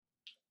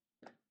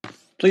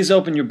Please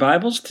open your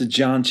Bibles to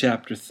John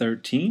chapter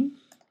 13.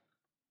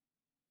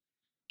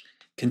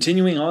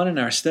 Continuing on in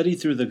our study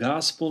through the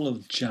Gospel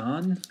of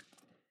John.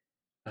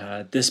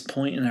 At this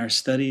point in our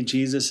study,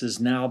 Jesus is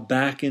now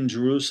back in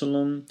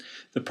Jerusalem.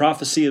 The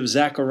prophecy of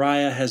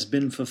Zechariah has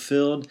been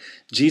fulfilled.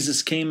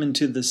 Jesus came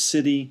into the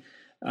city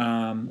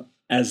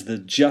as the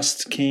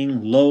just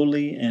king,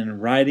 lowly and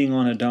riding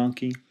on a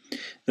donkey.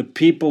 The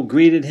people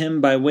greeted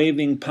him by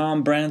waving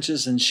palm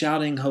branches and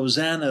shouting,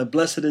 "Hosanna,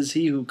 blessed is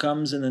he who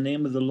comes in the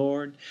name of the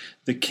Lord,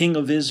 the King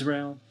of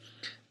Israel."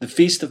 The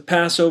feast of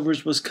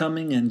Passovers was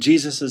coming, and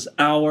Jesus'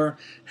 hour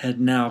had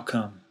now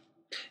come.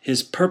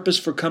 His purpose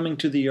for coming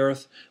to the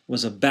earth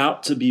was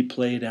about to be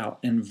played out.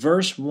 And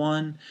verse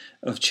 1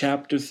 of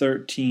chapter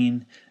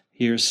 13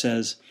 here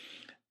says,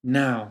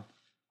 "Now,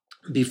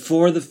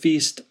 before the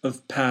feast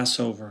of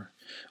Passover,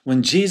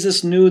 when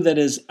Jesus knew that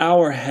his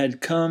hour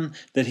had come,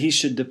 that he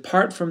should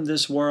depart from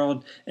this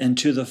world and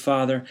to the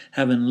Father,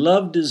 having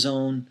loved his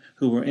own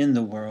who were in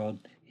the world,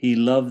 he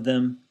loved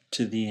them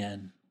to the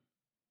end."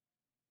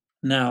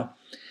 Now,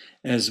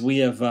 as we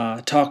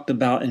have talked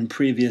about in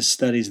previous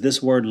studies,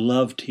 this word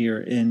loved here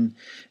in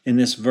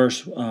this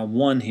verse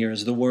 1 here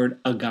is the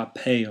word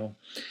agapeo.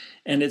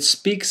 And it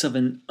speaks of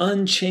an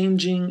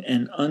unchanging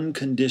and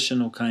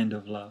unconditional kind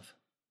of love.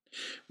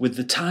 With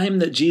the time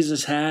that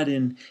Jesus had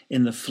in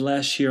the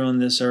flesh here on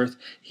this earth,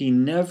 he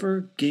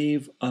never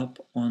gave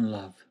up on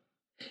love.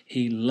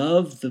 He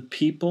loved the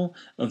people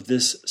of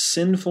this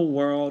sinful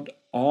world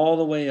all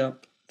the way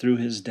up through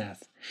his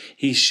death.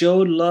 He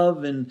showed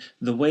love in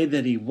the way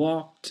that he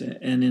walked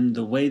and in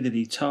the way that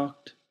he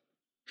talked.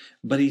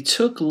 But he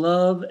took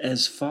love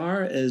as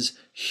far as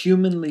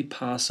humanly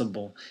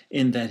possible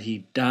in that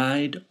he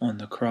died on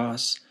the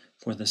cross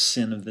for the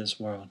sin of this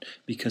world,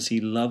 because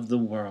he loved the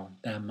world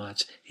that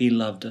much. He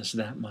loved us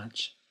that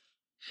much.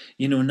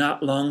 You know,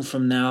 not long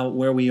from now,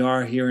 where we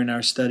are here in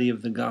our study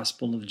of the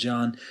Gospel of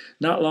John,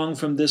 not long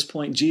from this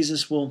point,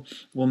 Jesus will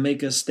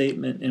make a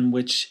statement in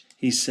which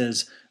he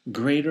says,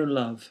 "Greater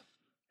love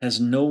has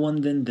no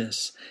one than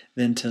this,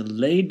 than to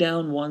lay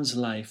down one's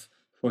life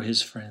for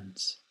his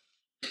friends."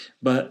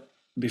 But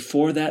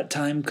before that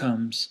time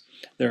comes,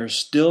 there are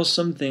still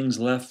some things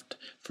left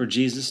for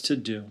Jesus to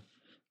do.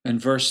 And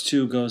verse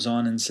 2 goes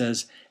on and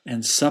says,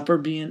 "And supper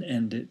being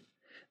ended,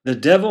 the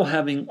devil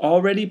having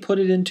already put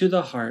it into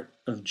the heart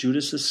of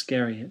Judas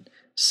Iscariot,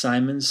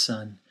 Simon's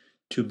son,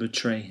 to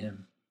betray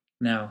him."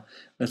 Now,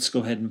 let's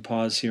go ahead and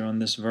pause here on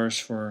this verse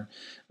for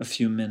a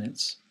few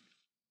minutes.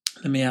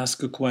 Let me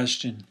ask a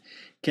question.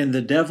 Can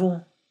the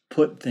devil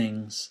put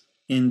things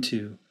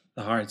into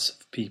the hearts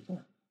of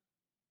people?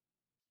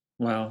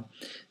 Well,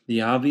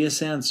 the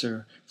obvious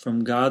answer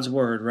from God's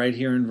word right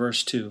here in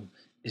verse 2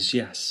 is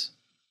yes.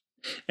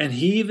 And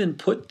he even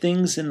put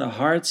things in the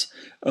hearts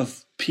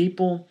of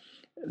people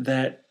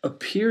that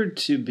appeared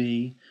to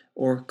be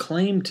or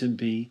claimed to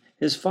be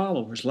his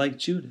followers, like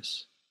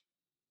Judas.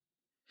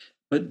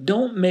 But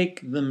don't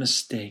make the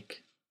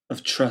mistake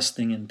of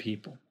trusting in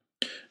people,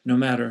 no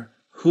matter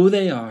who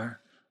they are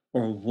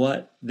or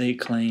what they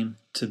claim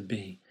to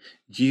be.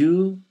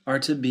 You are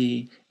to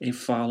be a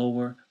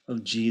follower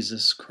of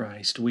Jesus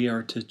Christ. We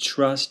are to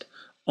trust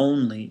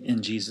only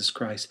in Jesus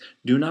Christ.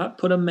 Do not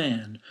put a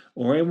man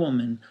or a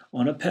woman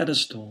on a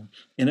pedestal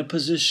in a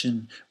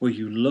position where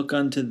you look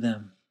unto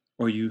them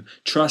or you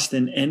trust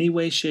in any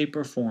way, shape,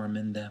 or form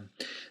in them.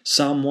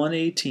 Psalm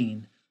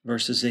 118,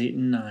 verses 8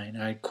 and 9.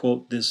 I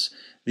quote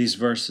these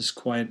verses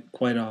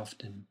quite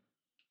often.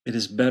 "It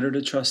is better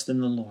to trust in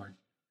the Lord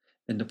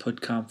than to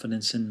put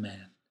confidence in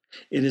man.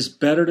 It is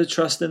better to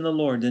trust in the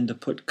Lord than to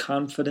put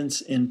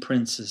confidence in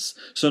princes."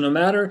 So no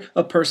matter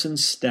a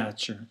person's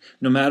stature,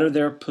 no matter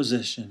their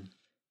position,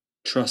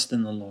 trust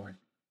in the Lord.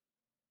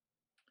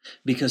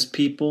 Because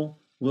people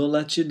will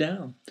let you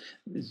down.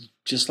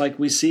 Just like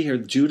we see here,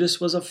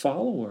 Judas was a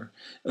follower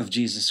of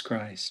Jesus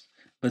Christ,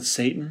 but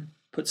Satan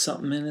put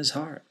something in his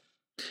heart.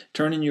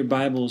 Turn in your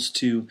Bibles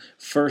to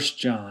 1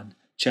 John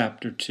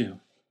chapter 2.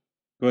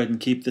 Go ahead and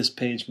keep this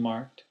page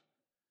marked.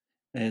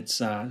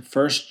 It's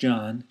 1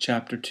 John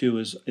chapter 2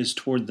 is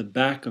toward the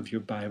back of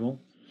your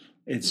Bible.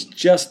 It's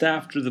just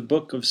after the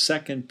book of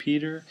 2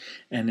 Peter,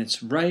 and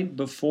it's right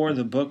before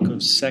the book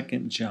of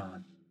 2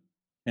 John.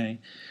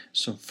 Okay,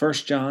 so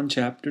 1 John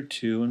chapter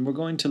 2, and we're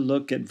going to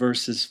look at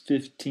verses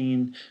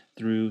 15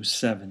 through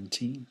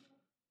 17.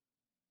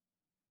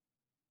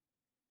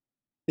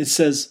 It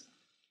says,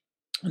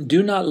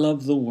 "Do not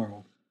love the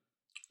world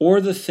or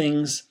the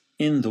things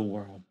in the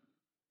world.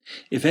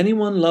 If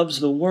anyone loves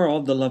the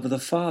world, the love of the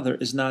Father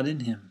is not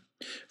in him.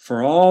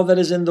 For all that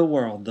is in the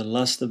world, the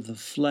lust of the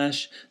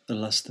flesh, the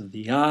lust of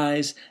the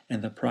eyes,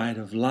 and the pride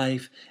of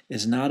life,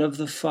 is not of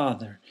the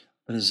Father,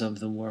 but is of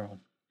the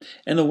world.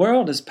 And the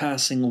world is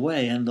passing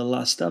away, and the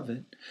lust of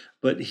it.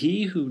 But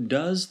he who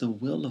does the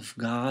will of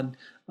God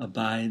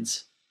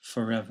abides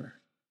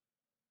forever."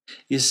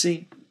 You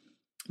see,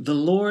 the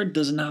Lord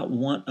does not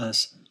want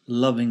us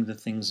loving the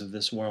things of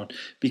this world,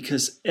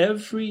 because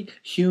every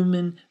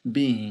human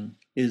being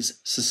is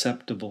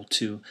susceptible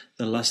to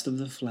the lust of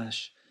the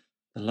flesh,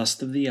 the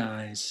lust of the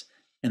eyes,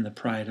 and the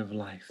pride of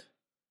life.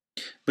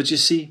 But you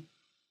see,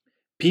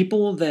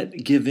 people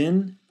that give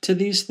in to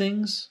these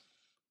things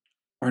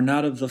are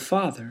not of the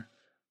Father,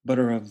 but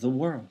are of the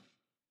world.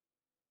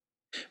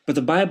 But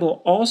the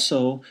Bible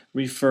also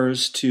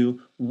refers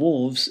to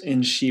wolves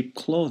in sheep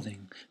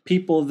clothing,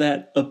 people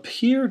that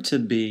appear to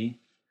be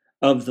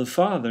of the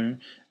Father,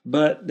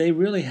 but they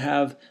really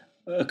have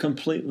a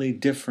completely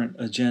different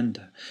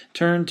agenda.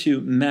 Turn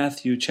to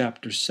Matthew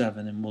chapter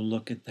 7 and we'll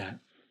look at that.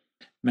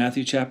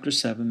 Matthew chapter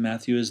 7.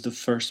 Matthew is the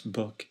first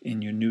book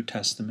in your New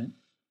Testament.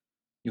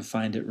 You'll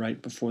find it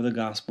right before the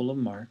Gospel of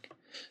Mark.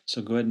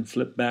 So go ahead and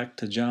flip back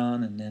to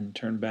John and then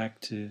turn back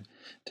to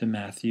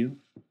Matthew.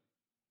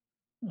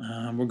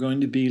 We're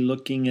going to be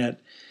looking at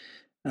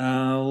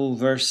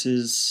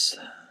verses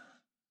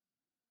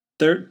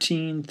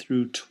 13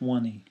 through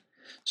 20.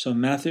 So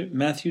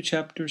Matthew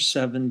chapter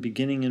 7,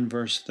 beginning in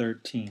verse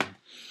 13.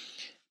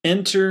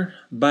 Enter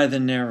by the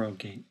narrow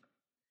gate.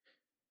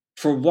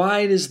 For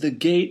wide is the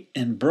gate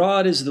and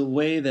broad is the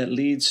way that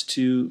leads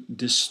to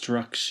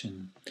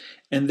destruction.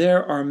 And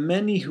there are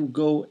many who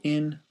go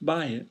in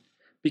by it,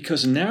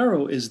 because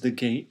narrow is the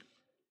gate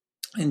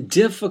and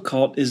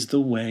difficult is the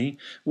way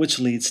which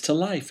leads to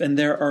life, and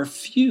there are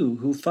few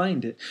who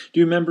find it. Do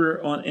you remember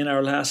in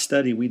our last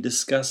study we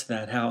discussed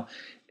that, how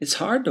it's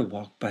hard to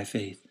walk by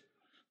faith.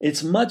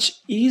 It's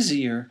much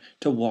easier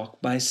to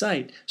walk by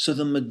sight. So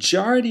the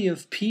majority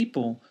of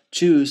people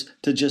choose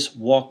to just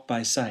walk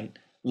by sight,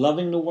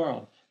 loving the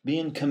world,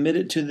 being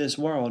committed to this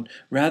world,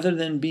 rather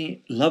than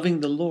loving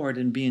the Lord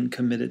and being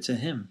committed to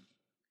Him.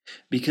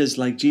 Because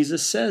like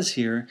Jesus says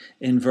here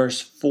in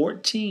verse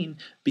 14,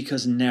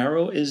 because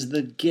narrow is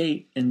the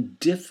gate and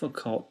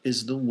difficult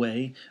is the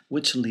way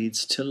which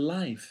leads to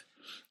life,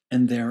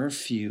 and there are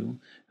few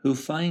who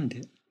find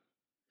it.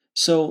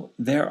 So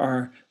there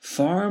are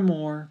far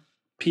more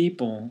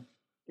people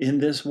in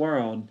this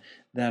world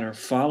that are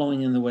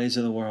following in the ways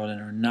of the world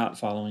and are not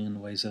following in the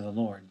ways of the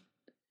Lord.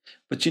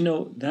 But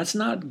that's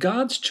not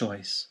God's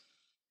choice.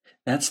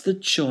 That's the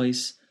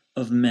choice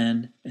of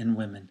men and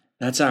women.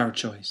 That's our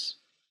choice.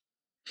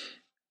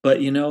 But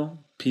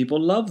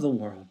people love the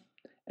world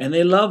and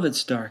they love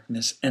its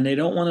darkness and they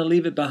don't want to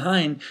leave it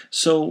behind.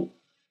 So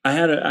I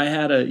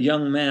had a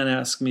young man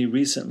ask me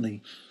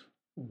recently,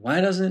 why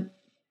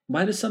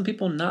do some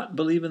people not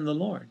believe in the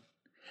Lord?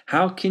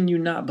 How can you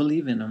not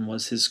believe in Him,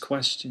 was his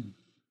question.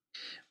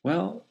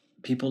 Well,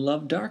 people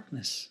love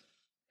darkness.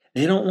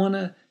 They don't want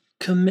to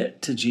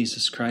commit to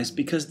Jesus Christ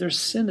because their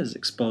sin is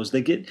exposed.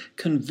 They get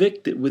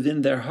convicted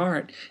within their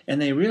heart and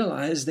they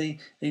realize they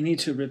need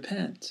to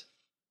repent.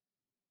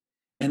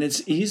 And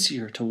it's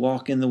easier to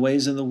walk in the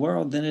ways of the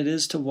world than it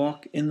is to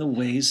walk in the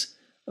ways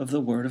of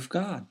the Word of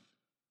God.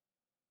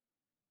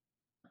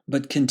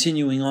 But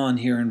continuing on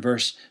here in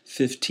verse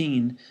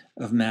 15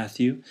 of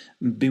Matthew,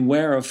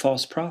 beware of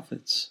false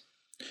prophets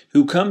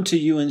who come to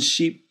you in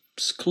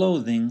sheep's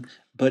clothing,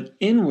 but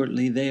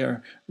inwardly they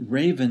are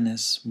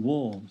ravenous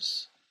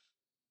wolves.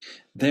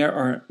 There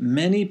are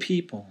many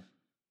people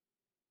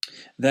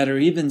that are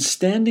even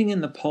standing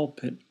in the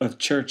pulpit of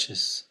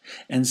churches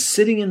and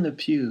sitting in the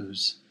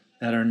pews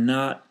that are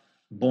not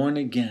born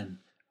again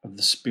of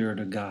the Spirit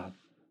of God.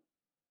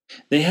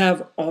 They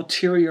have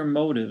ulterior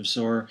motives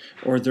or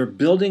they're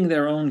building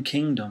their own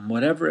kingdom,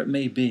 whatever it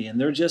may be,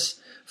 and they're just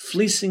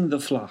fleecing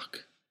the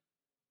flock,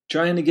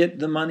 trying to get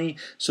the money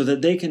so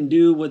that they can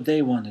do what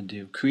they want to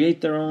do, create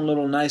their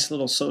own nice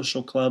little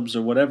social clubs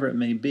or whatever it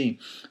may be.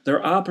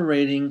 They're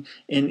operating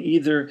in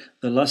either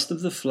the lust of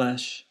the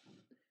flesh,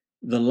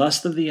 the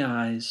lust of the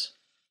eyes,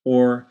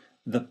 or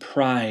the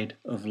pride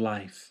of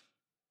life.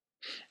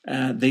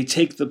 They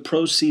take the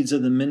proceeds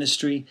of the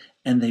ministry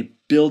and they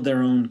build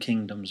their own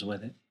kingdoms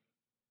with it.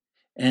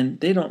 And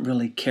they don't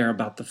really care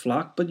about the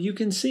flock, but you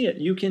can see it.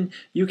 You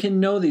can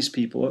know these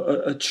people.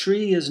 A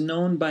tree is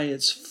known by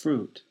its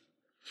fruit.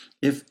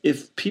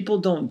 If people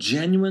don't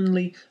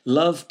genuinely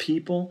love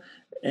people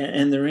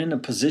and they're in a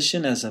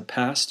position as a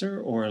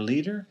pastor or a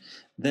leader,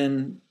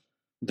 then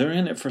they're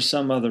in it for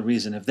some other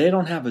reason. If they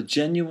don't have a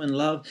genuine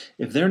love,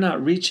 if they're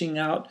not reaching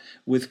out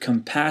with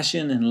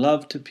compassion and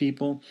love to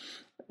people,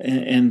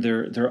 and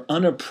they're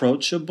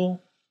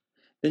unapproachable,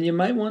 then you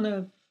might want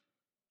to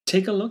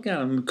take a look at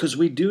them, because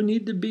we do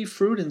need to be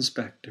fruit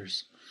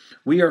inspectors.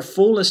 We are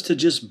foolish to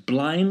just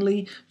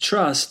blindly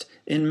trust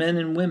in men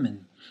and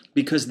women,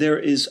 because there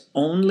is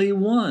only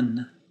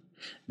one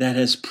that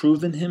has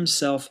proven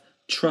himself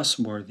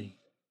trustworthy,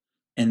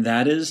 and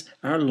that is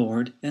our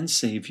Lord and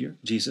Savior,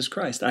 Jesus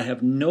Christ. I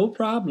have no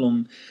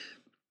problem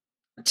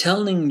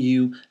telling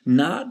you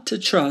not to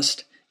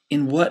trust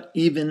in what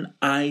even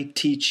I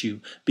teach you.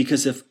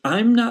 Because if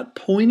I'm not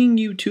pointing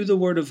you to the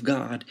Word of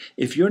God,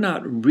 if you're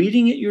not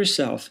reading it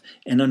yourself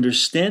and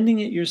understanding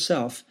it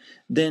yourself,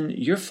 then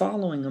you're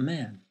following a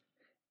man.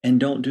 And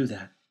don't do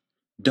that.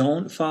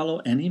 Don't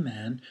follow any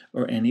man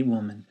or any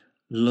woman.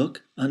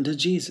 Look unto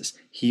Jesus.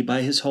 He,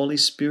 by His Holy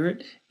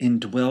Spirit,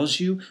 indwells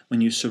you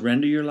when you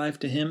surrender your life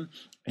to Him,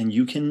 and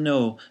you can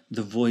know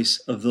the voice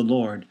of the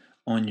Lord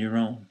on your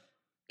own.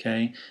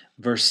 Okay,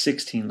 verse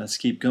 16, let's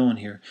keep going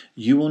here.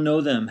 You will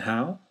know them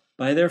how?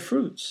 By their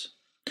fruits.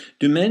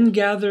 Do men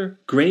gather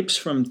grapes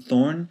from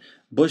thorn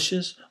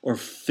bushes or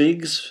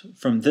figs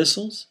from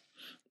thistles?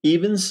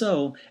 Even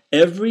so,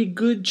 every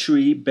good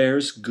tree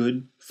bears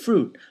good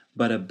fruit,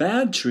 but a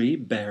bad tree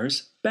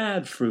bears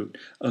bad fruit.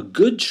 A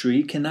good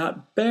tree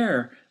cannot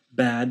bear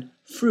bad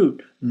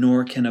fruit,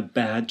 nor can a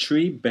bad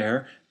tree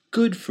bear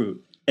good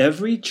fruit.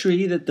 Every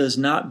tree that does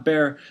not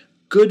bear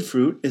good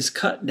fruit is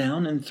cut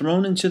down and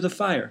thrown into the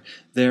fire.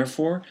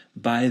 Therefore,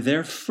 by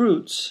their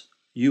fruits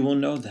you will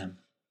know them.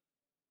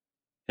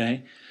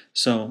 Okay?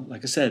 So,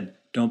 like I said,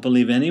 don't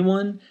believe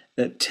anyone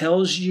that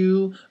tells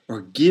you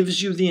or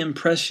gives you the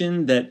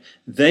impression that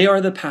they are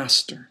the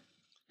pastor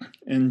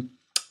and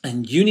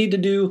you need to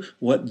do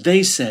what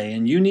they say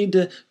and you need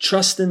to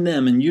trust in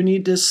them and you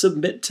need to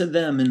submit to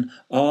them and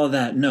all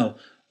that. No,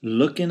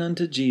 looking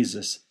unto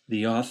Jesus,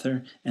 the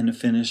author and the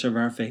finisher of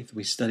our faith.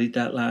 We studied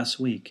that last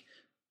week.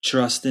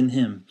 Trust in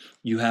him.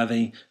 You have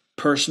a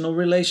personal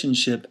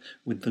relationship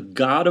with the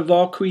God of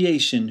all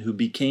creation who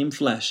became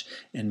flesh,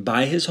 and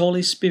by his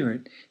Holy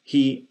Spirit,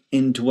 he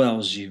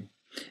indwells you.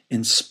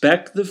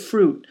 Inspect the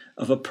fruit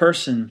of a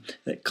person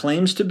that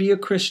claims to be a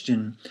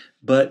Christian,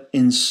 but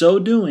in so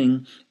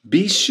doing,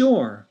 be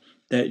sure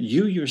that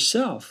you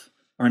yourself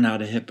are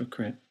not a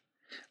hypocrite.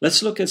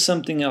 Let's look at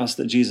something else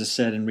that Jesus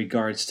said in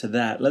regards to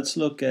that. Let's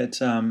look at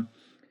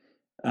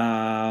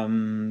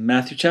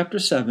Matthew chapter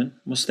 7.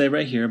 We'll stay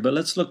right here, but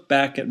let's look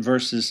back at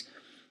verses.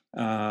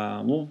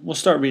 We'll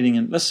start reading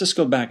in. Let's just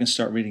go back and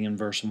start reading in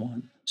verse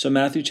 1. So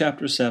Matthew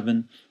chapter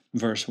 7,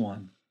 verse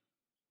 1.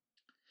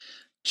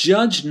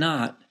 Judge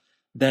not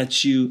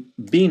that you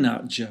be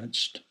not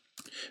judged.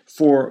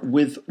 For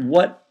with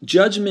what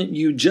judgment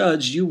you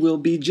judge, you will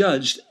be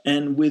judged,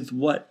 and with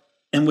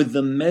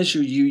the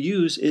measure you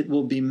use, it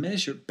will be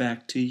measured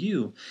back to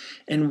you.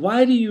 And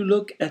why do you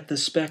look at the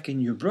speck in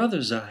your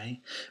brother's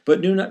eye,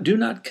 but do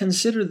not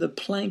consider the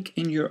plank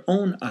in your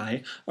own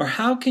eye? Or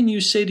how can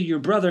you say to your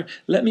brother,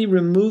 let me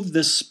remove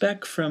the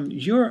speck from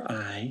your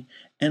eye,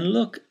 and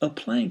look, a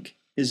plank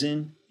is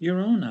in your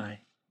own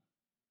eye?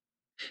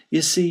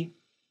 You see,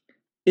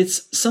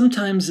 it's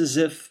sometimes as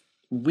if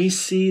we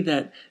see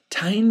that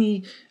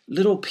tiny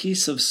little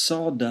piece of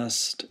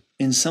sawdust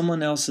in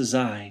someone else's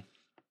eye,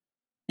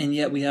 and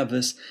yet we have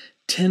this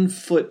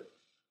 10-foot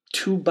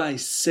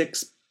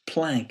 2x6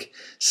 plank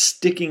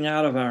sticking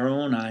out of our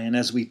own eye. And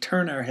as we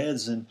turn our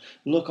heads and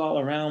look all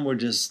around, we're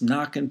just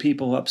knocking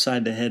people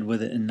upside the head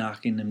with it and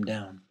knocking them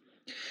down.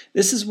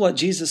 This is what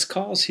Jesus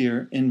calls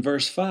here in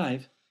verse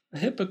 5, a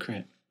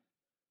hypocrite.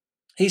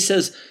 He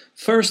says,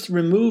 first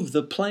remove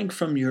the plank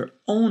from your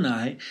own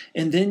eye,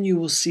 and then you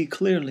will see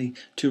clearly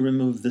to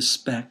remove the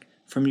speck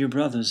from your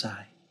brother's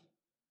eye.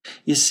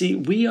 You see,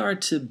 we are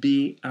to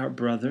be our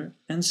brother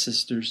and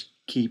sister's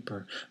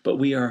keeper, but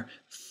we are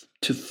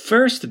to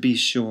first be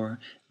sure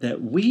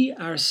that we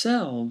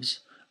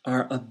ourselves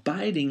are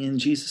abiding in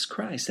Jesus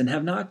Christ and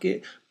have not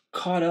get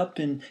caught up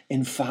in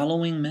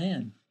following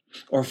man,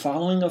 or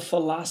following a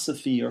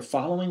philosophy, or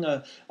following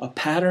a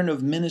pattern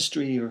of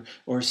ministry,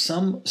 or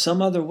some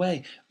other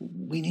way.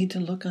 We need to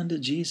look unto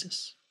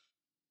Jesus,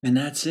 and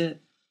that's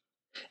it.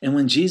 And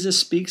when Jesus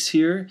speaks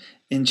here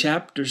in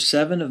chapter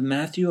 7 of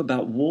Matthew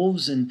about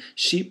wolves in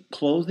sheep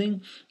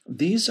clothing,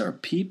 these are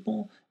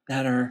people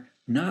that are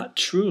not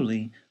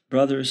truly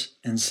brothers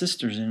and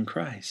sisters in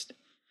Christ.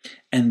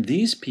 And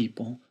these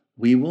people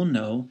we will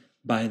know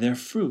by their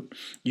fruit.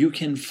 You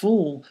can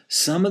fool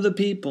some of the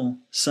people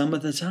some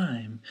of the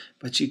time,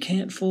 but you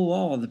can't fool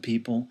all the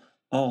people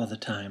all the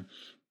time.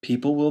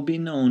 People will be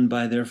known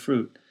by their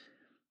fruit.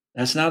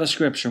 That's not a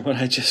scripture, what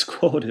I just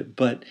quoted,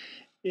 but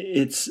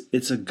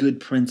it's a good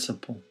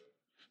principle.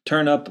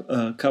 Turn up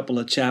a couple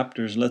of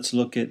chapters. Let's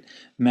look at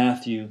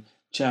Matthew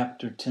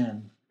chapter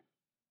 10.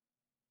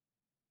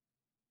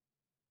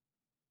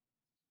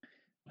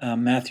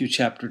 Matthew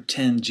chapter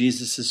 10,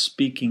 Jesus is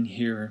speaking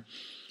here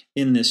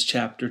in this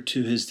chapter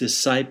to his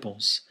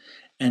disciples.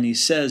 And he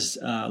says,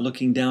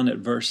 looking down at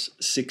verse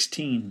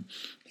 16,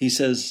 he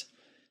says,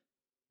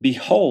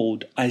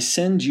 behold, I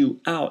send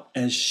you out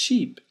as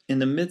sheep in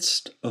the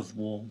midst of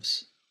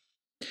wolves.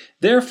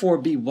 Therefore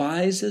be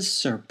wise as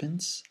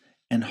serpents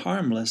and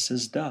harmless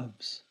as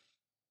doves.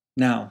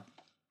 Now,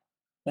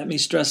 let me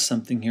stress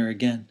something here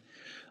again.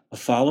 A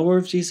follower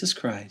of Jesus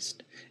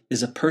Christ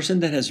is a person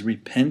that has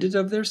repented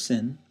of their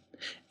sin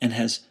and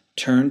has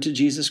turned to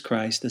Jesus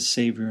Christ as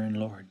Savior and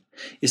Lord.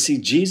 You see,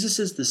 Jesus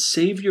is the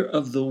Savior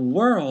of the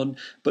world,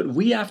 but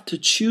we have to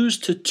choose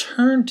to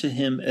turn to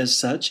him as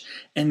such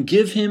and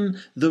give him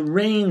the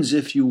reins,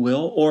 if you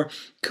will, or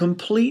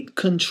complete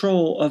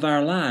control of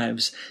our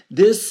lives.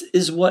 This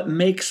is what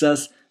makes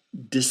us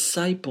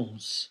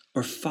disciples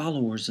or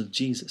followers of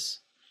Jesus.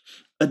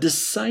 A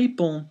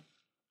disciple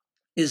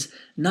is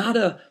not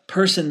a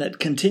person that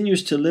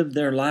continues to live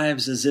their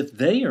lives as if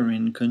they are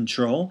in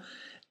control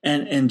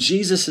and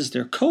Jesus is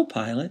their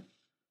co-pilot.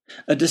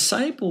 A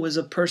disciple is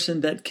a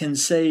person that can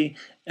say,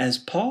 as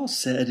Paul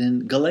said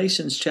in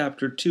Galatians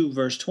chapter 2,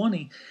 verse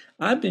 20,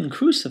 I've been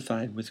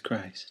crucified with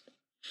Christ.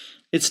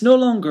 It's no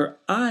longer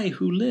I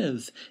who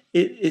live.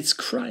 It's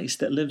Christ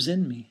that lives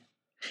in me.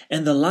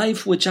 And the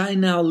life which I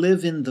now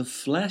live in the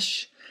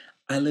flesh,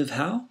 I live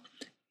how?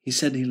 He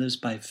said he lives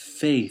by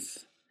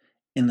faith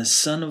in the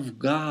Son of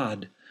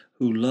God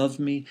who loved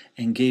me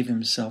and gave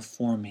himself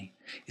for me.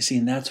 You see,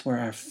 and that's where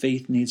our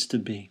faith needs to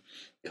be,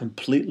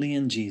 completely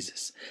in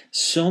Jesus.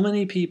 So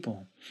many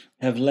people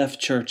have left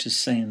churches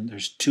saying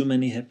there's too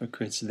many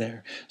hypocrites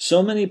there.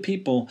 So many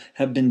people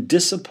have been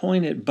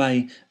disappointed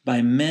by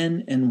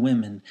men and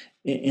women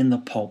in the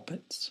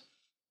pulpits.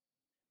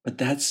 But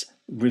that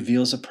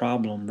reveals a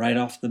problem right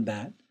off the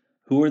bat.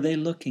 Who are they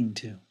looking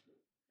to?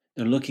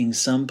 They're looking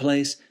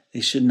someplace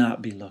they should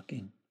not be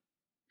looking.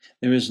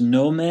 There is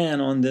no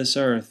man on this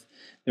earth,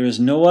 there is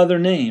no other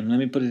name, let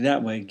me put it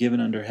that way, given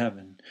under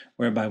heaven,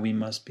 whereby we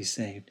must be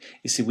saved.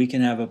 You see, we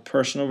can have a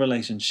personal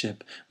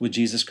relationship with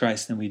Jesus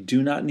Christ, and we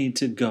do not need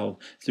to go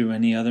through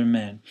any other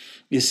man.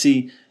 You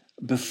see,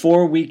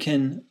 before we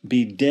can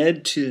be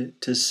dead to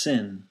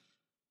sin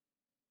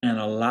and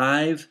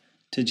alive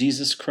to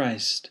Jesus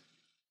Christ,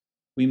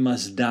 we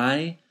must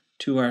die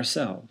to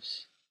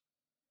ourselves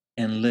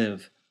and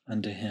live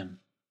unto him.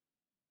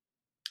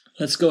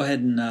 Let's go ahead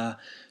and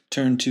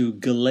turn to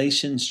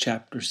Galatians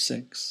chapter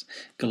 6.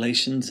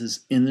 Galatians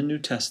is in the New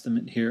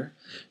Testament here,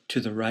 to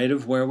the right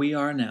of where we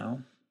are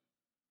now.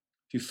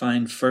 If you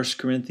find 1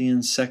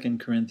 Corinthians, 2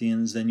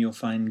 Corinthians, then you'll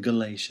find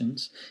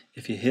Galatians.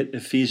 If you hit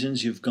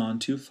Ephesians, you've gone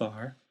too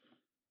far.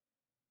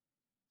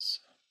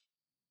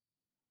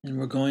 And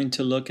we're going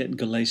to look at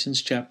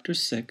Galatians chapter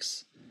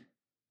 6.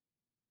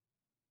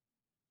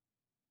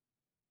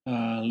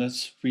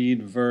 Let's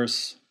read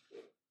verse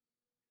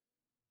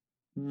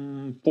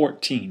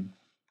 14.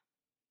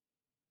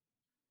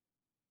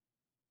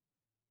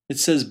 It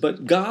says,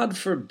 "But God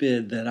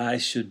forbid that I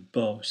should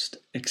boast,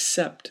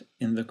 except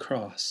in the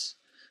cross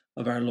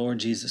of our Lord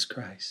Jesus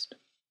Christ,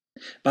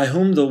 by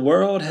whom the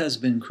world has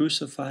been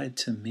crucified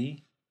to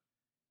me,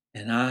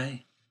 and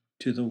I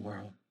to the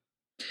world."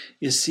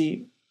 You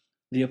see,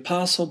 the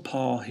Apostle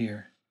Paul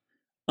here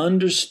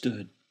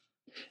understood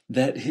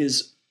that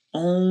his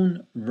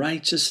own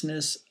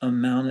righteousness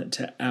amounted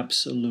to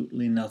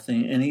absolutely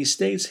nothing. And he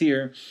states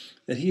here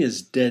that he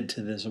is dead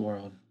to this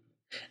world,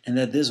 and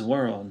that this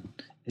world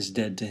is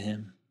dead to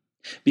him,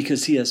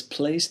 because he has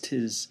placed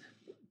his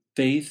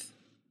faith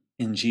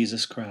in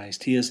Jesus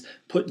Christ. He has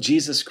put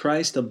Jesus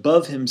Christ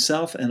above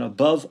himself and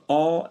above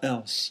all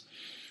else.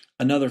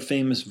 Another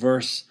famous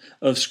verse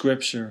of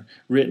Scripture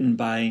written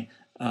by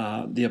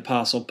the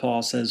Apostle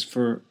Paul says,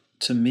 "For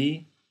to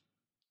me,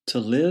 to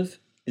live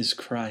is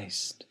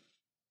Christ,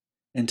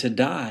 and to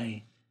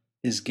die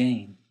is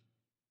gain."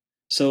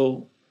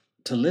 So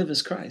to live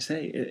is Christ.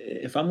 Hey,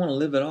 if I'm going to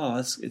live at all,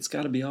 it's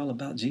got to be all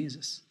about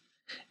Jesus.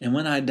 And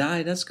when I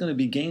die, that's going to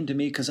be gain to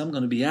me, because I'm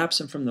going to be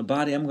absent from the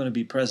body. I'm going to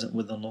be present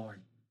with the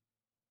Lord.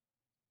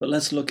 But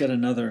let's look at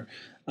another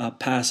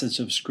passage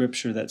of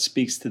Scripture that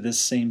speaks to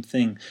this same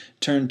thing.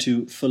 Turn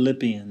to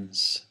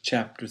Philippians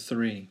chapter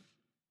 3.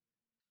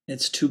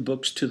 It's 2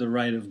 books to the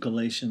right of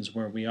Galatians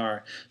where we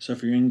are. So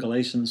if you're in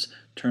Galatians,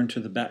 turn to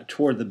the back,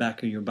 toward the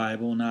back of your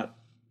Bible, not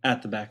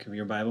at the back of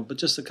your Bible, but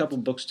just a couple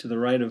books to the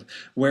right of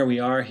where we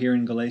are here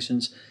in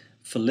Galatians.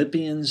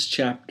 Philippians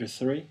chapter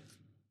 3.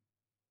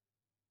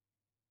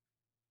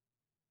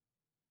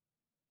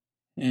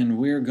 And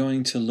we're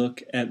going to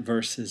look at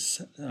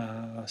verses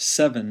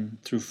 7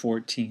 through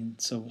 14.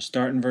 So we'll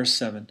start in verse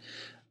 7.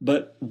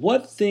 "But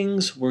what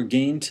things were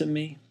gain to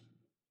me,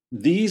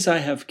 these I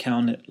have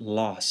counted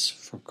loss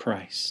for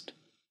Christ.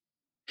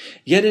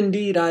 Yet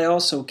indeed I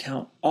also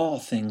count all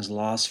things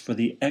loss for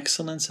the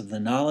excellence of the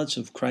knowledge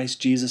of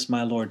Christ Jesus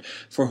my Lord,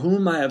 for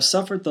whom I have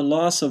suffered the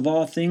loss of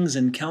all things,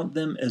 and count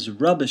them as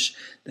rubbish,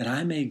 that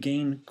I may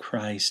gain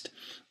Christ,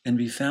 and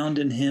be found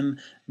in him,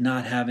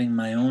 not having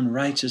my own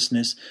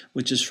righteousness,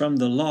 which is from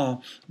the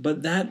law,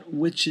 but that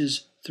which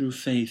is through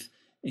faith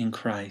in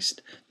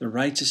Christ, the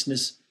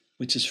righteousness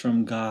which is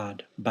from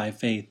God by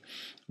faith,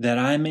 that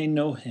I may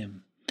know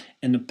him,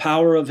 and the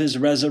power of his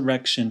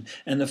resurrection,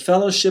 and the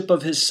fellowship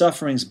of his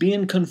sufferings,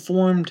 being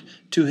conformed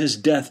to his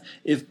death,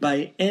 if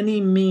by any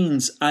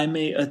means I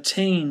may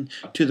attain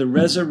to the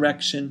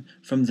resurrection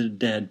from the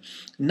dead.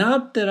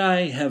 Not that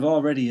I have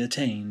already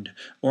attained,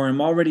 or am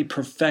already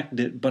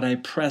perfected, but I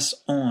press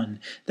on,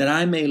 that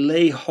I may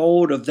lay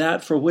hold of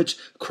that for which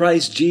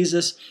Christ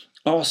Jesus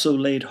also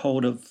laid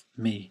hold of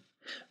me.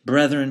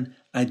 Brethren,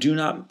 I do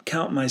not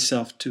count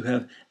myself to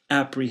have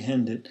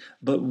apprehended,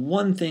 but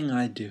one thing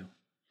I do,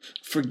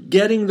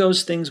 forgetting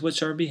those things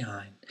which are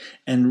behind,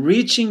 and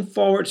reaching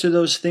forward to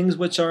those things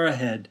which are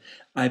ahead,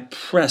 I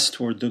press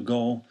toward the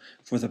goal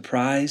for the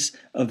prize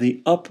of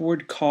the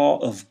upward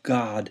call of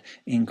God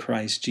in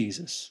Christ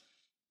Jesus."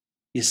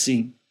 You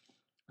see,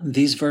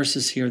 these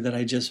verses here that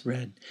I just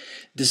read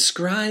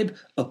describe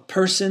a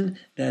person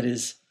that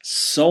is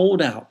sold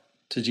out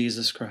to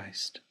Jesus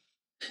Christ.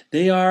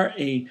 They are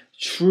a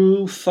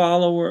true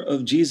follower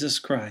of Jesus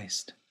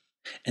Christ,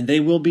 and they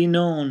will be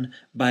known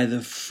by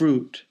the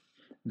fruit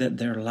that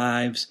their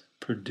lives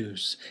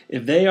produce.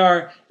 If they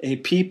are a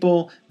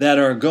people that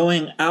are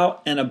going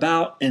out and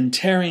about and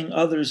tearing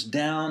others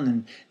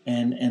down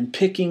and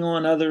picking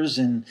on others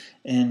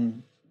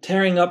and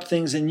tearing up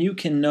things, and you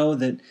can know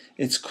that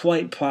it's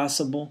quite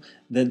possible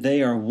that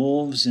they are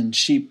wolves in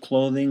sheep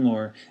clothing,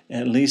 or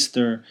at least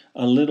they're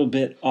a little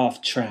bit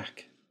off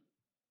track.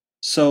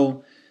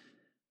 So,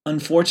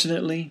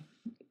 unfortunately,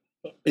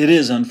 it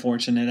is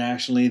unfortunate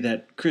actually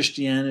that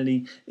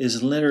Christianity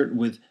is littered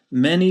with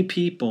many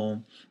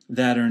people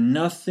that are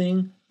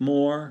nothing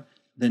more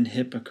than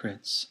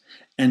hypocrites.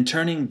 And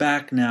turning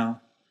back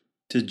now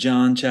to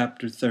John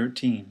chapter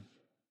 13,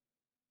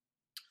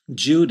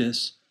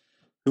 Judas,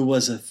 who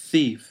was a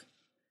thief,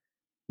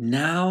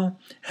 now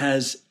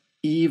has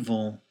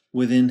evil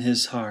within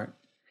his heart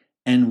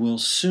and will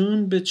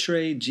soon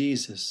betray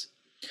Jesus.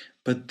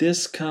 But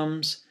this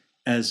comes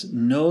as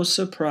no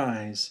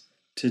surprise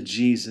to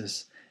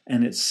Jesus.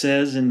 And it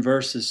says in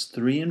verses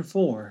 3 and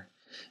 4,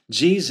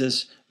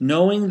 Jesus,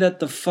 knowing that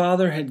the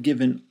Father had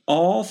given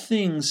all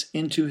things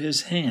into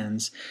his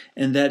hands,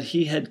 and that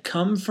he had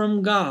come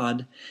from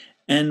God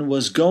and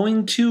was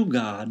going to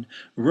God,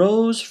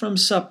 rose from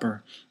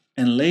supper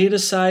and laid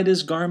aside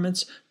his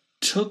garments,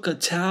 took a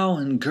towel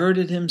and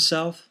girded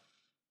himself.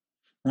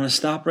 I want to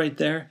stop right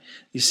there.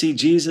 You see,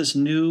 Jesus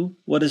knew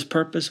what his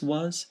purpose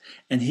was,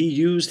 and he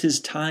used his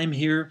time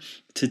here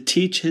to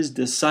teach his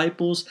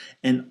disciples,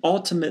 and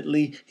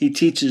ultimately he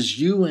teaches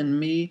you and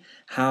me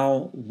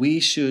how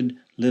we should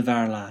live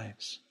our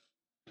lives.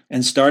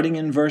 And starting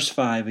in verse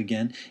 5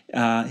 again,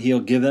 he'll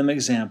give them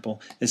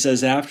example. It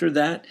says, after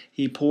that,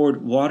 he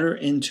poured water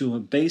into a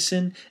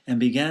basin and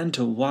began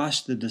to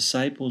wash the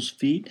disciples'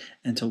 feet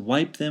and to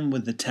wipe them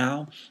with the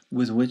towel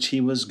with which he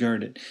was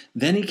girded.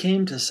 Then he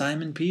came to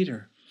Simon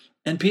Peter.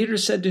 And Peter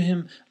said to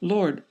him,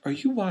 Lord, are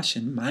you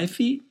washing my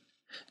feet?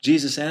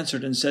 Jesus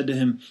answered and said to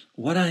him,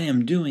 what I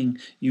am doing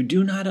you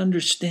do not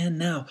understand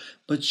now,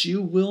 but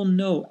you will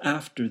know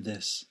after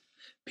this.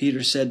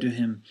 Peter said to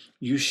him,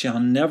 you shall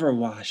never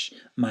wash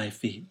my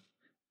feet.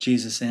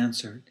 Jesus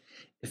answered,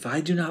 if I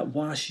do not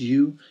wash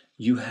you,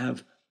 you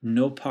have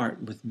no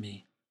part with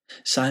me.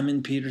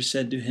 Simon Peter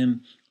said to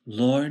him,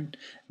 Lord,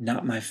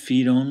 not my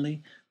feet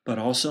only, but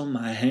also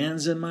my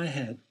hands and my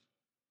head.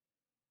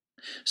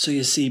 So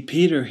you see,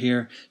 Peter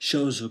here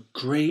shows a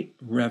great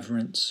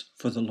reverence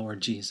for the Lord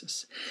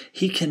Jesus.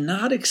 He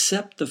cannot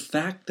accept the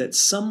fact that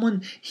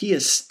someone he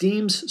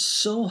esteems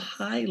so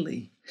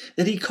highly,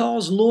 that he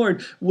calls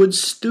Lord, would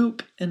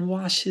stoop and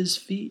wash his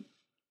feet.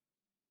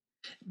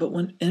 But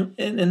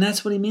and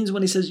that's what he means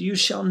when he says, you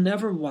shall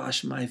never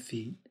wash my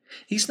feet.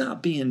 He's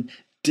not being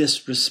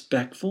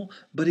disrespectful,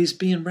 but he's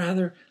being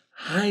rather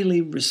highly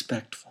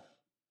respectful.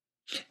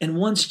 And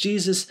once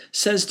Jesus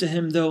says to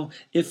him, though,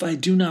 if I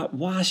do not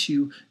wash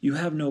you, you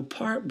have no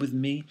part with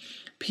me,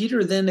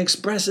 Peter then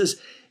expresses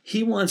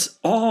he wants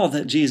all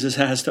that Jesus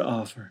has to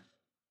offer.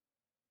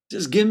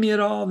 Just give me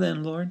it all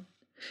then, Lord.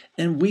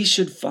 And we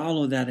should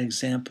follow that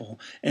example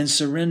and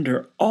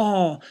surrender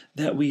all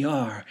that we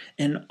are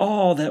and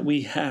all that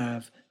we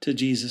have to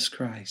Jesus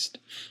Christ.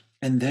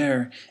 And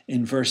there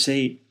in verse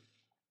 8,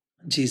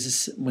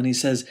 Jesus, when he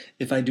says,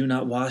 if I do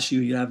not wash you,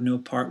 you have no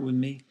part with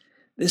me,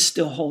 this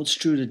still holds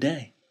true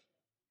today.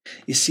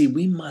 You see,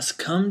 we must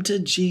come to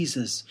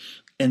Jesus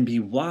and be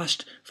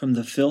washed from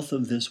the filth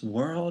of this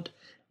world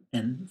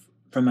and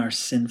from our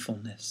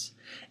sinfulness.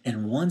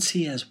 And once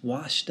he has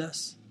washed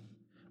us,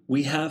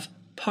 we have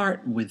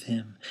part with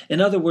him. In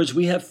other words,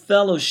 we have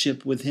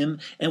fellowship with him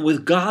and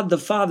with God the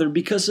Father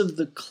because of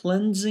the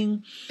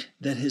cleansing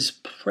that his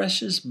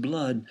precious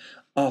blood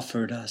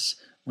offered us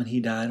when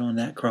he died on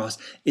that cross.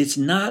 It's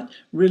not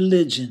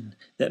religion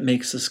that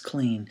makes us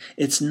clean.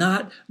 It's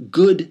not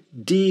good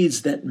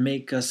deeds that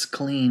make us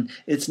clean.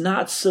 It's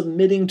not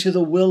submitting to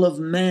the will of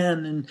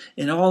man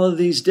and all of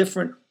these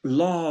different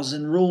laws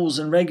and rules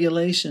and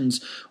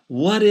regulations.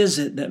 What is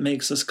it that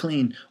makes us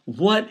clean?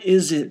 What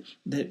is it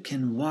that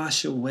can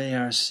wash away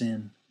our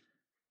sin?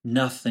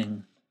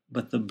 Nothing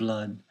but the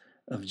blood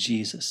of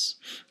Jesus.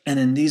 And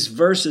in these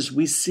verses,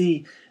 we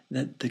see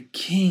that the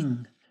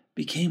King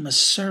became a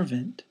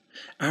servant.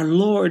 Our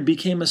Lord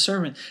became a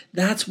servant.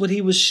 That's what he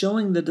was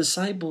showing the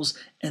disciples,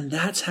 and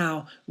that's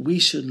how we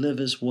should live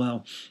as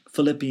well.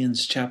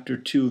 Philippians chapter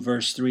 2,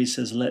 verse 3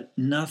 says, let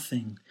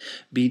nothing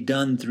be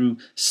done through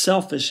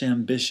selfish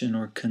ambition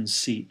or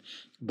conceit,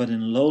 but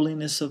in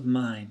lowliness of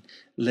mind,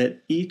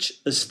 let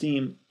each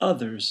esteem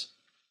others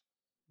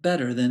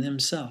better than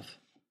himself.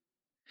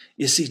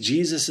 You see,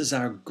 Jesus is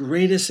our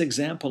greatest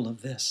example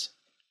of this.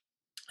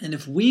 And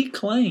if we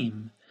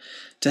claim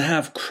to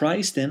have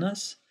Christ in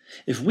us,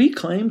 if we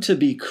claim to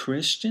be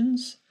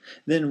Christians,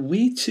 then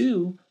we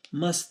too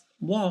must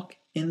walk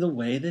in the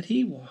way that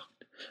he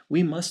walked.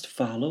 We must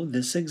follow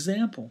this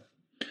example,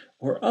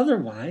 or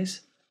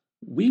otherwise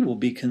we will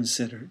be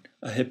considered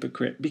a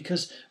hypocrite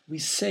because we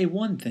say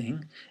one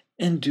thing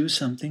and do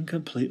something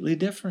completely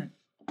different.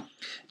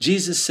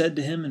 Jesus said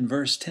to him in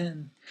verse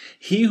 10,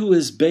 he who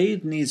is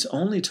bathed needs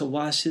only to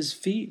wash his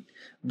feet,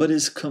 but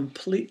is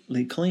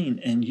completely clean,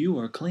 and you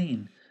are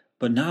clean,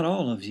 but not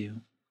all of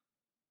you.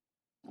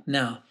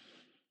 Now,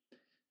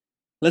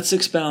 let's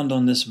expound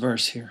on this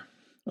verse here.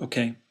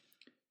 Okay.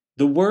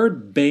 The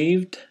word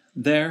bathed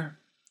there,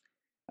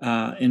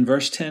 in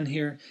verse 10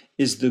 here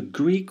is the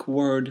Greek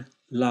word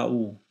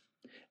lau.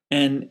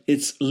 And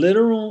its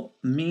literal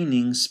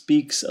meaning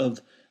speaks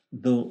of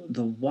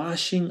the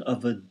washing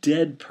of a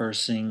dead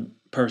person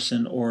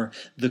or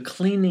the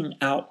cleaning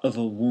out of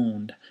a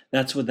wound.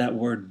 That's what that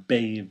word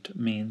bathed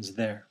means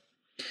there.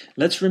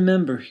 Let's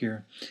remember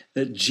here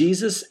that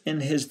Jesus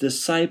and his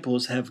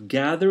disciples have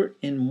gathered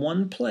in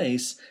one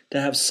place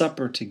to have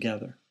supper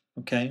together.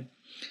 Okay?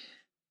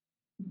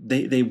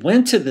 They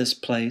went to this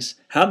place.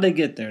 How'd they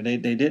get there? They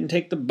didn't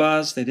take the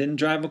bus. They didn't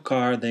drive a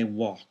car. They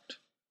walked.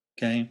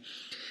 Okay?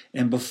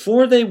 And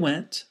before they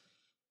went,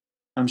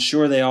 I'm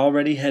sure they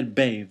already had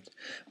bathed.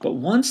 But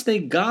once they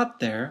got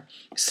there,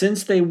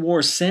 since they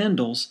wore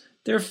sandals,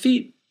 their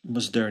feet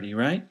was dirty,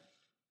 right?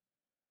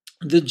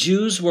 The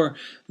Jews were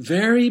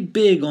very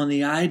big on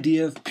the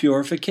idea of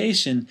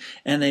purification,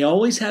 and they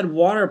always had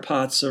water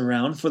pots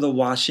around for the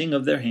washing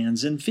of their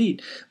hands and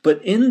feet. But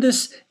in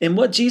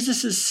what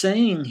Jesus is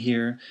saying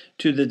here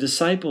to the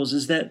disciples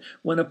is that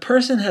when a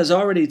person has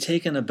already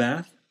taken a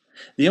bath,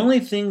 the only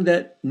thing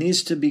that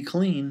needs to be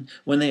clean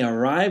when they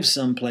arrive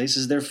someplace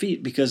is their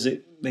feet, because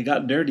they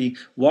got dirty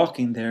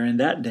walking there in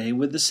that day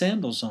with the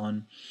sandals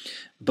on.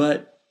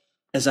 But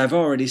as I've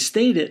already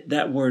stated,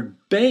 that word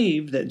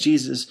bathe that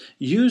Jesus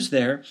used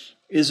there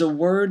is a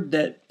word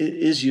that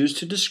is used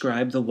to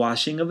describe the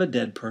washing of a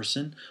dead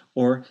person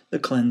or the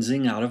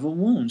cleansing out of a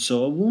wound,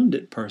 so a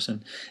wounded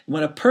person.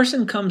 When a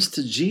person comes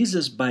to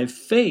Jesus by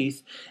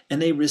faith and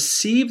they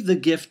receive the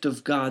gift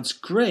of God's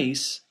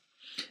grace,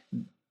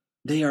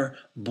 they are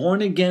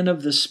born again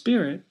of the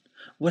Spirit.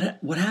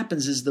 What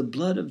happens is the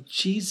blood of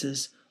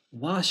Jesus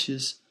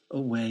washes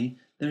away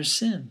their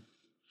sin.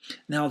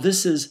 Now,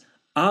 this is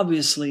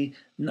obviously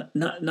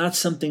not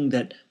something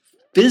that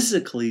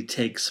physically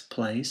takes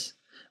place,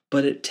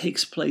 but it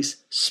takes place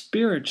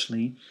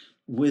spiritually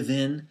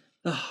within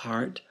the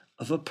heart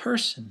of a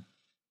person.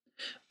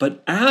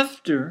 But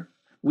after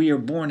we are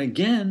born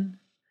again,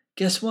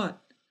 guess what?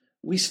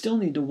 We still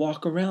need to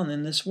walk around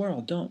in this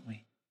world, don't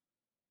we?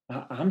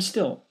 I'm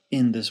still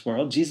in this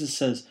world. Jesus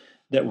says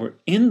that we're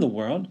in the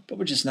world, but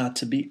we're just not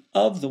to be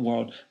of the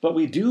world. But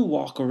we do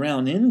walk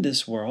around in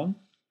this world.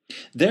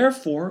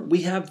 Therefore,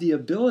 we have the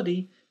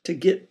ability to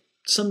get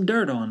some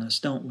dirt on us,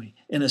 don't we,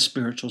 in a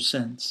spiritual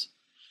sense?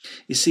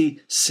 You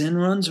see, sin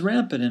runs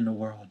rampant in the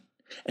world,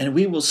 and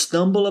we will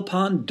stumble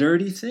upon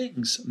dirty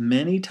things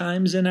many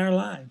times in our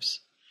lives.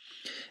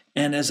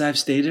 And as I've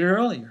stated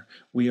earlier,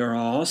 we are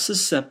all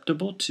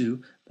susceptible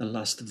to the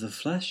lust of the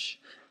flesh,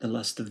 the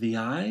lust of the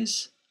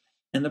eyes,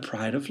 and the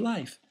pride of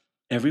life.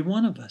 Every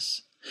one of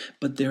us.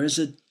 But there is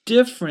a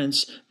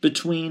difference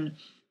between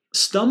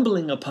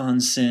stumbling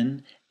upon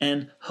sin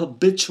and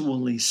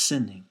habitually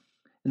sinning.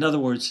 In other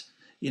words,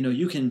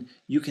 you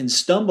can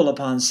stumble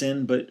upon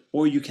sin,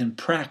 or you can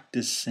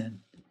practice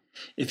sin.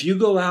 If you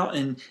go out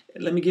and,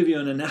 let me give you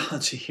an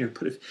analogy here,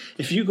 but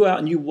if you go out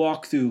and you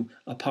walk through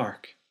a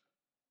park,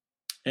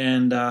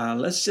 and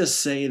let's just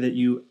say that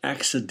you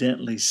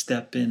accidentally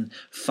step in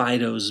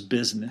Fido's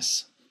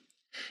business.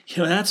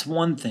 That's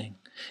one thing.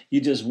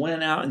 You just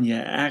went out and you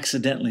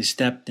accidentally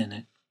stepped in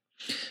it.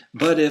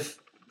 But if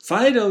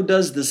Fido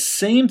does the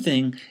same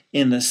thing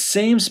in the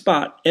same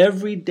spot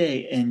every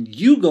day, and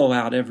you go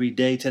out every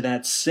day to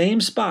that same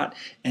spot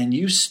and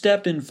you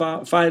step in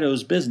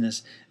Fido's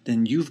business,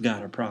 then you've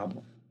got a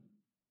problem.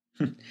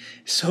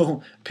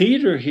 So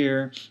Peter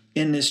here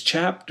in this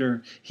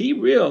chapter, he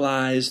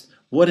realized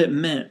what it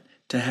meant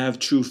to have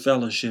true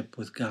fellowship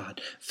with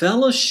God.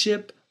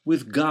 Fellowship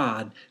with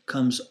God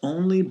comes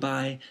only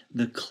by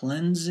the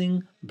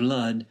cleansing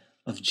blood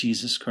of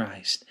Jesus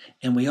Christ.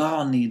 And we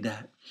all need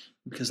that.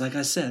 Because like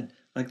I said,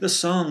 like the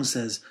song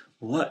says,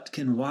 what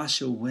can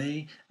wash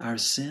away our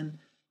sin?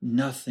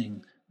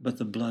 Nothing but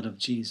the blood of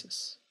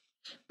Jesus.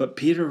 But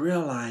Peter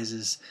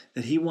realizes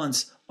that he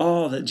wants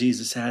all that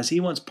Jesus has. He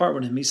wants part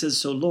with him. He says,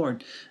 so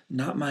Lord,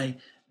 not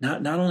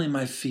only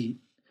my feet,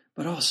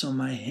 but also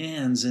my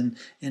hands and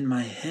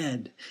my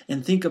head.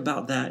 And think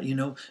about that.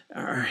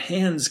 Our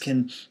hands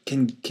can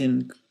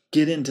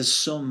get into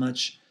so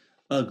much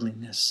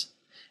ugliness.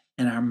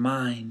 And our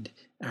mind,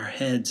 our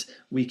heads,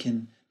 we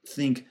can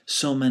think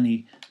so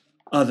many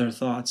other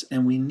thoughts.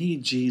 And we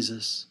need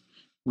Jesus.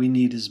 We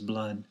need his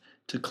blood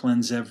to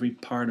cleanse every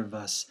part of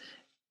us.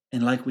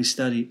 And like we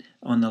studied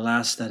on the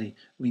last study,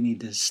 we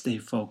need to stay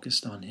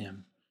focused on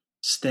him.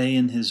 Stay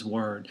in his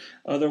word.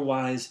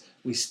 Otherwise,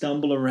 we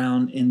stumble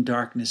around in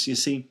darkness. You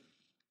see,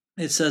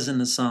 it says in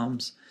the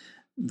Psalms,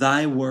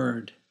 thy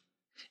word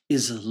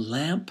is a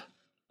lamp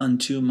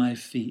unto my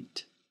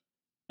feet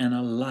and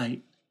a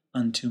light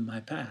unto my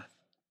path.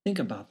 Think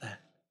about that.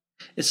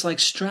 It's like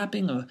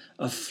strapping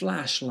a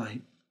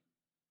flashlight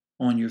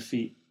on your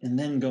feet and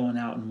then going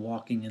out and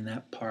walking in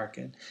that park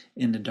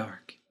in the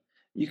dark.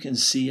 You can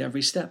see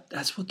every step.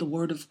 That's what the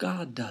word of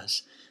God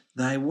does.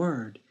 Thy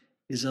word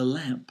is a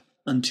lamp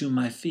unto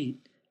my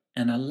feet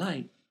and a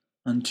light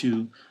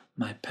unto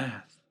my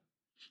path.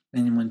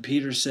 And when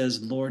Peter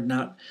says, Lord,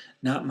 not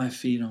my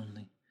feet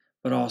only,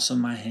 but also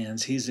my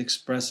hands, he's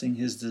expressing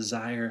his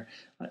desire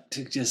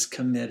to just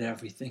commit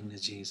everything to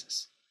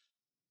Jesus.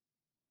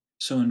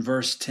 So in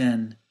verse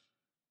 10,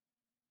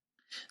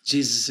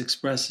 Jesus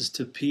expresses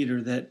to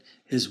Peter that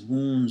his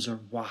wounds are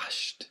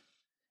washed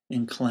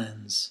and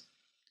cleansed.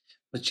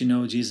 But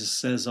Jesus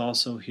says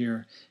also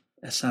here,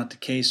 that's not the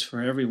case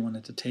for everyone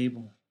at the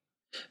table.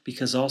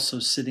 Because also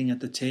sitting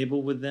at the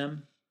table with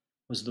them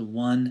was the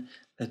one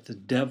that the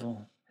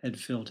devil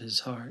had filled his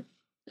heart.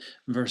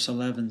 Verse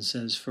 11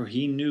 says, for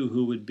he knew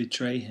who would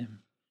betray him.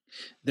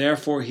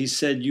 Therefore he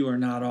said, you are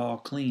not all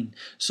clean.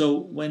 So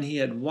when he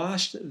had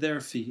washed their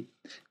feet,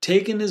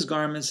 taken his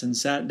garments and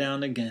sat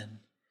down again,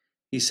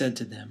 he said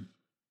to them,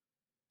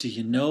 do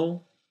you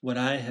know what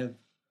I have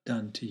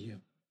done to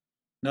you?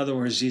 In other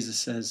words, Jesus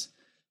says,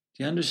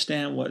 do you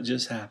understand what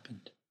just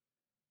happened?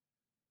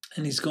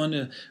 And he's going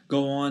to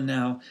go on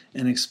now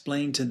and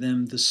explain to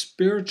them the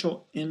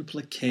spiritual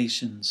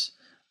implications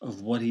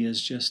of what he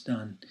has just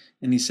done.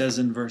 And he says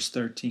in verse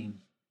 13,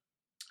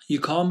 you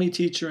call me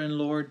teacher and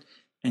Lord,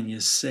 and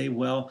you say,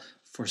 well,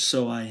 for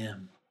so I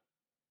am.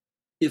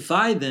 If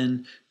I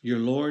then, your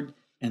Lord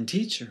and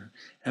teacher,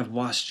 have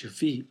washed your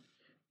feet,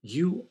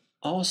 you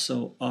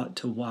also ought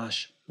to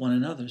wash one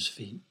another's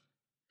feet.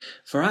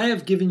 For I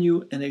have given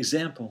you an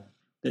example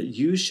that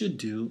you should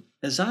do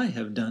as I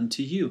have done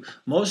to you.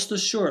 Most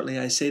assuredly,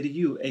 I say to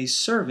you, a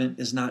servant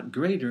is not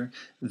greater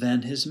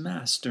than his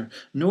master,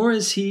 nor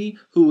is he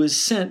who is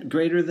sent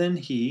greater than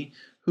he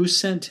who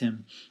sent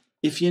him.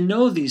 If you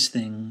know these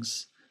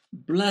things,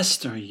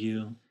 blessed are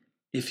you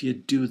if you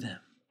do them.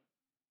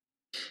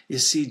 You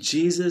see,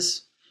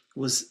 Jesus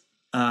was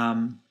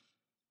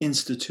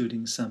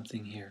instituting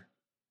something here,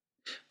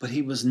 but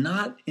he was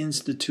not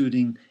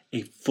instituting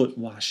a foot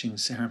washing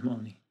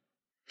ceremony.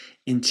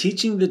 In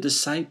teaching the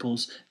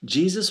disciples,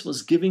 Jesus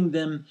was giving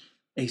them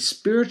a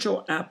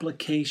spiritual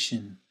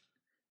application,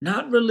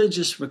 not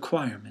religious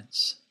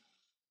requirements.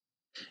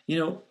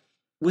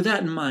 With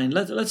that in mind,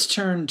 let's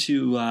turn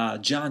to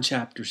John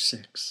chapter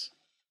 6.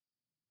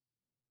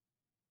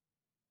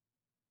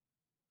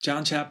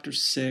 John chapter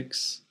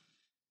 6,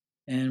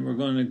 and we're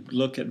going to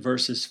look at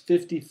verses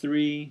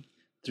 53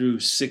 through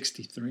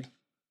 63.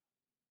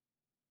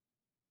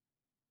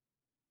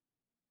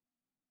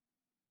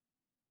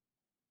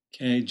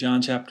 Okay,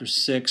 John chapter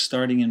 6,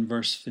 starting in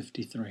verse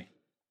 53.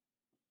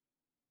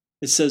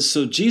 It says,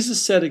 so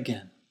Jesus said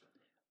again,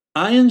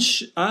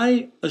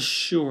 I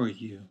assure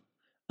you,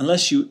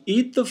 unless you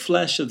eat the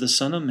flesh of the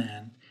Son of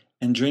Man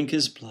and drink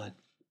his blood,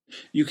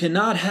 you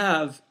cannot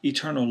have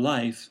eternal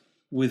life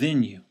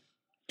within you.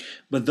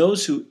 But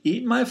those who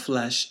eat my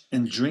flesh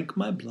and drink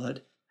my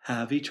blood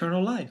have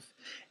eternal life,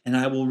 and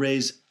I will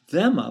raise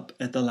them up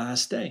at the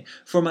last day.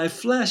 For my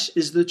flesh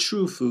is the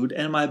true food,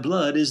 and my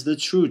blood is the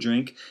true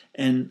drink,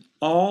 and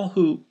all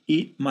who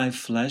eat my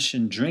flesh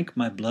and drink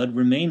my blood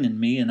remain in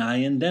me, and I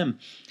in them.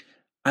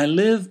 I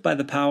live by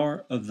the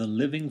power of the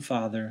living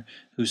Father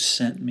who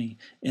sent me.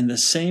 In the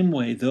same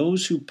way,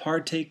 those who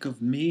partake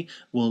of me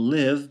will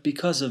live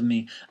because of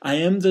me. I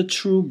am the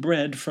true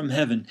bread from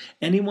heaven.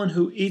 Anyone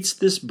who eats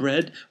this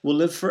bread will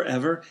live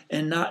forever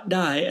and not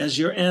die as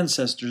your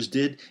ancestors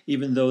did,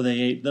 even though they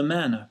ate the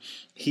manna.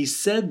 He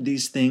said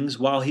these things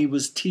while he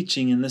was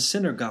teaching in the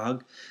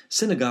synagogue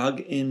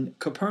in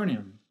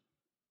Capernaum.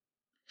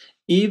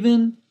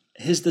 Even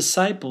his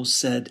disciples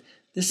said,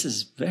 this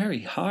is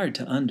very hard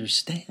to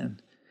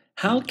understand.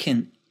 How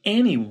can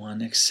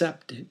anyone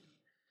accept it?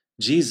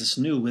 Jesus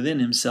knew within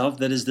himself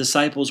that his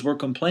disciples were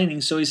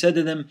complaining, so he said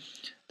to them,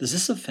 does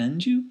this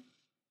offend you?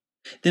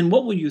 Then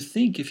what will you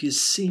think if you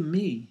see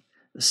me,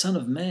 the Son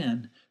of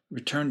Man,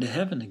 return to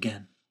heaven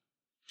again?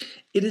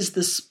 It is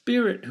the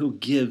Spirit who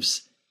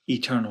gives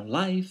eternal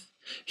life.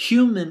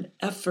 Human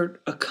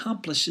effort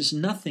accomplishes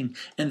nothing,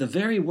 and the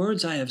very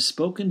words I have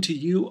spoken to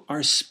you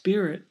are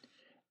spirit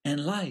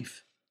and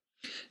life.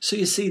 So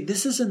you see,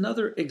 this is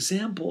another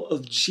example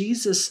of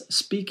Jesus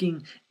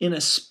speaking in a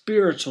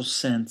spiritual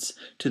sense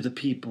to the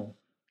people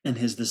and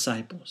his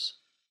disciples.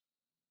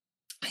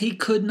 He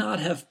could not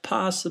have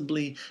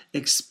possibly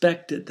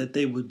expected that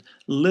they would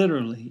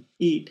literally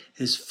eat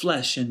his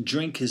flesh and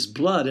drink his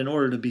blood in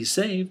order to be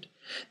saved.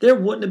 There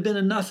wouldn't have been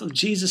enough of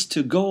Jesus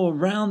to go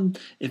around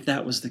if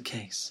that was the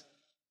case.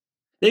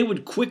 They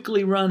would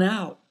quickly run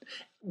out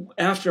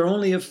after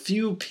only a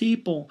few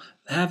people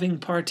having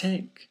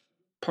partook.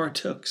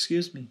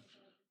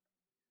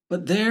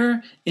 But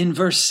there in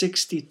verse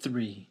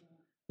 63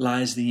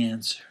 lies the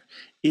answer.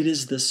 It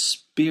is the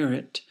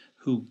Spirit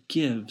who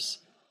gives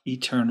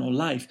eternal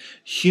life.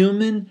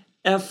 Human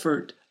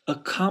effort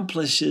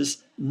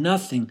accomplishes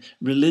nothing.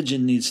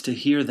 Religion needs to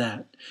hear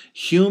that.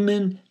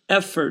 Human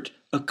effort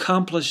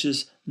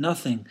accomplishes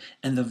nothing.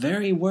 And the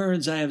very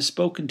words I have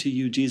spoken to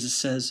you, Jesus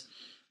says,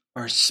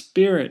 are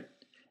spirit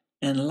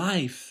and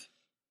life.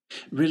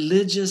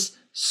 Religious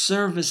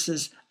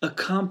services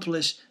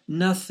accomplish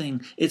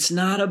nothing. It's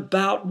not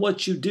about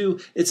what you do.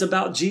 It's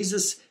about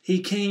Jesus. He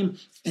came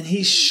and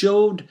he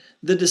showed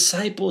the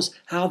disciples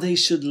how they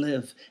should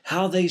live,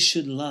 how they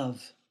should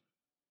love.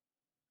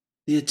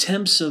 The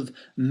attempts of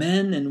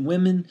men and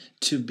women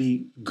to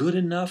be good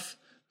enough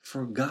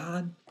for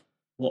God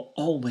will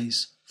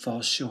always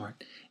fall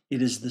short.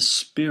 It is the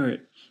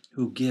Spirit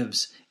who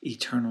gives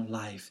eternal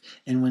life.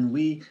 And when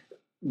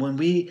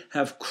we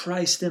have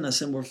Christ in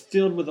us and we're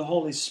filled with the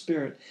Holy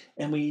Spirit,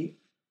 and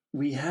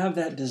we have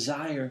that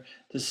desire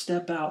to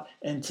step out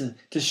and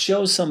to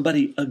show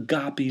somebody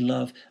agape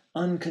love,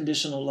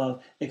 unconditional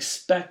love,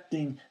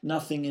 expecting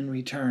nothing in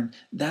return.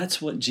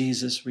 That's what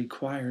Jesus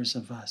requires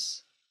of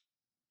us.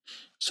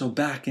 So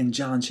back in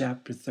John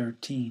chapter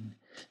 13,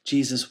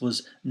 Jesus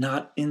was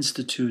not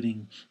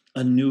instituting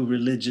a new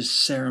religious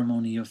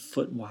ceremony of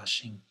foot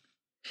washing.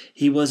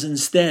 He was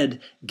instead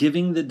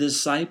giving the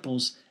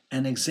disciples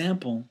an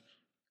example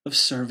of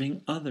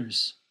serving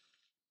others.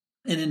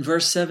 And in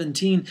verse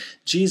 17,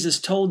 Jesus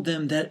told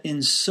them that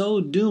in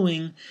so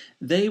doing,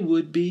 they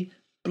would be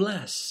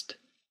blessed.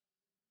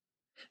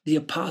 The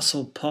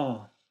Apostle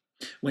Paul,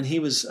 when he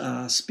was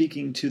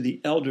speaking to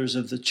the elders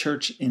of the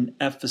church in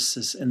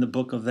Ephesus in the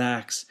book of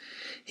Acts,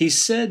 he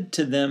said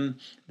to them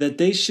that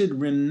they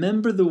should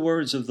remember the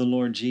words of the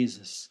Lord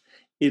Jesus.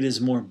 It is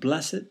more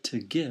blessed to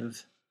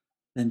give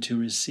than to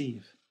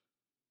receive.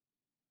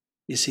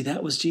 You see,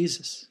 that was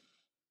Jesus.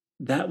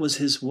 That was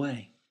his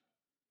way.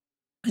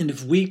 And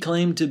if we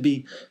claim to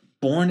be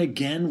born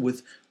again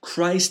with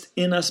Christ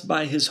in us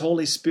by his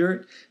Holy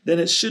Spirit, then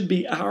it should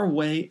be our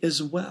way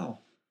as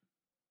well.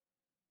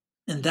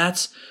 And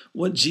that's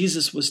what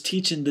Jesus was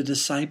teaching the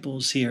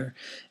disciples here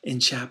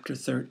in chapter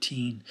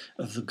 13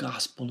 of the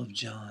Gospel of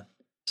John.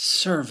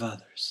 Serve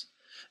others.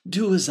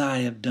 Do as I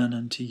have done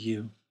unto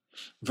you.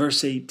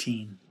 Verse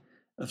 18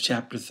 of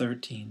chapter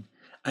 13.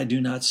 I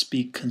do not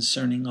speak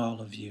concerning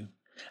all of you.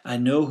 I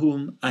know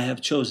whom I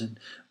have chosen,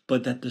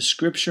 but that the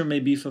scripture may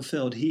be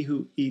fulfilled. He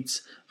who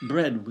eats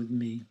bread with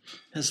me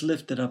has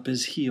lifted up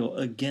his heel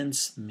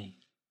against me.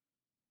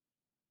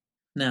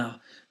 Now,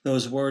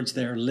 those words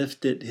there,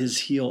 lifted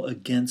his heel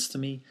against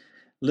me,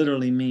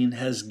 literally mean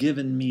has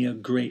given me a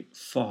great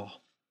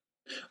fall,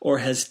 or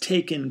has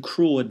taken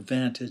cruel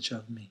advantage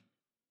of me.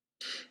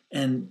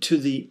 And to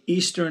the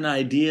Eastern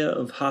idea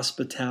of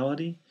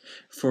hospitality,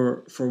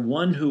 for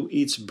one who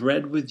eats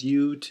bread with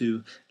you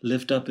to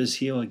lift up his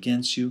heel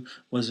against you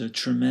was a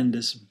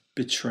tremendous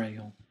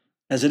betrayal,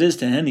 as it is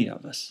to any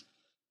of us.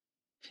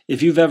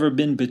 If you've ever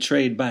been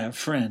betrayed by a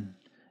friend,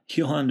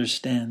 you'll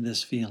understand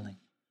this feeling.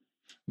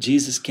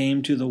 Jesus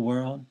came to the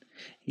world.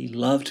 He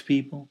loved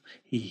people.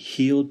 He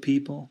healed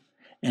people.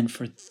 And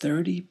for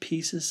 30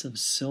 pieces of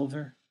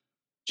silver,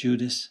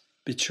 Judas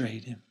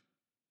betrayed him.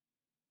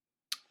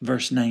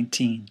 Verse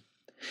 19.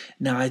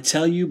 Now I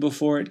tell you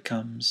before it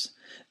comes,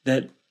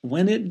 that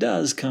when it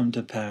does come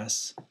to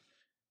pass,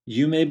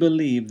 you may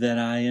believe that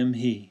I am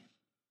he.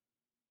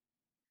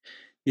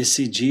 You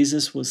see,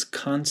 Jesus was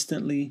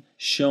constantly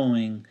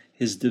showing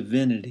his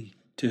divinity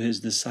to his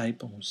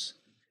disciples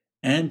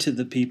and to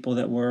the people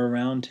that were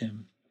around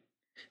him.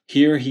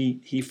 Here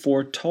he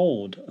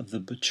foretold of the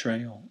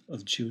betrayal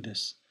of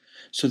Judas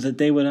so that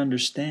they would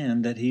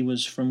understand that he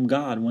was from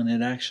God when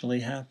it actually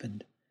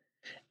happened.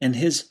 And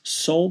his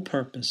sole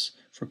purpose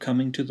for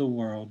coming to the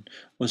world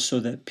was so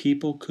that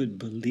people could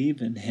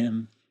believe in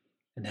him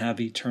and have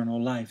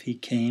eternal life. He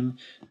came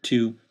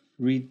to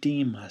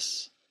redeem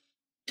us.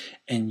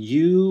 And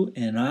you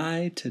and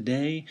I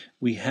today,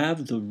 we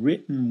have the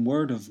written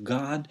word of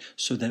God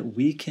so that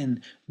we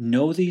can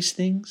know these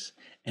things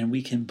and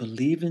we can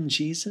believe in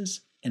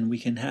Jesus and we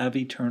can have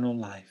eternal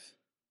life.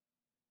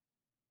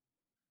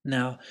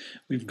 Now,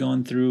 we've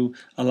gone through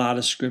a lot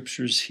of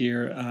scriptures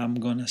here. I'm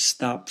going to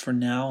stop for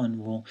now and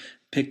we'll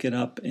pick it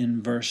up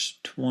in verse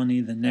 20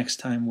 the next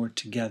time we're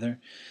together.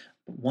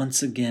 But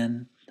once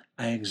again,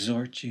 I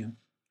exhort you,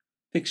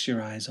 fix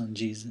your eyes on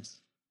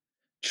Jesus.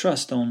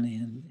 Trust only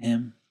in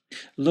him.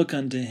 Look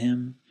unto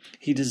him.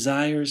 He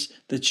desires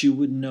that you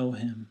would know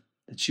him,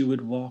 that you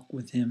would walk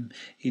with him.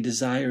 He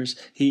desires,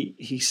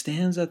 he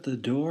stands at the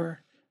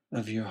door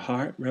of your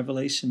heart.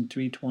 Revelation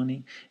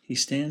 3:20. He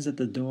stands at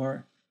the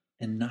door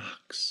and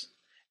knocks.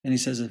 And he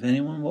says, if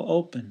anyone will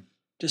open,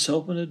 just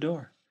open the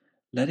door.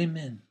 Let him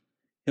in.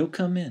 He'll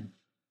come in.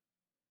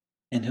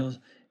 And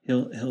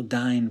he'll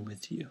dine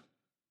with you.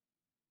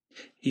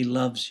 He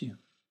loves you.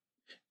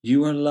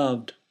 You are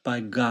loved by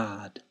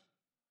God.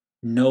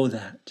 Know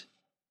that.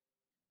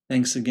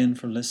 Thanks again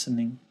for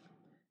listening.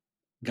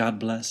 God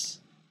bless.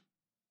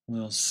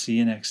 We'll see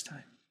you next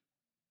time.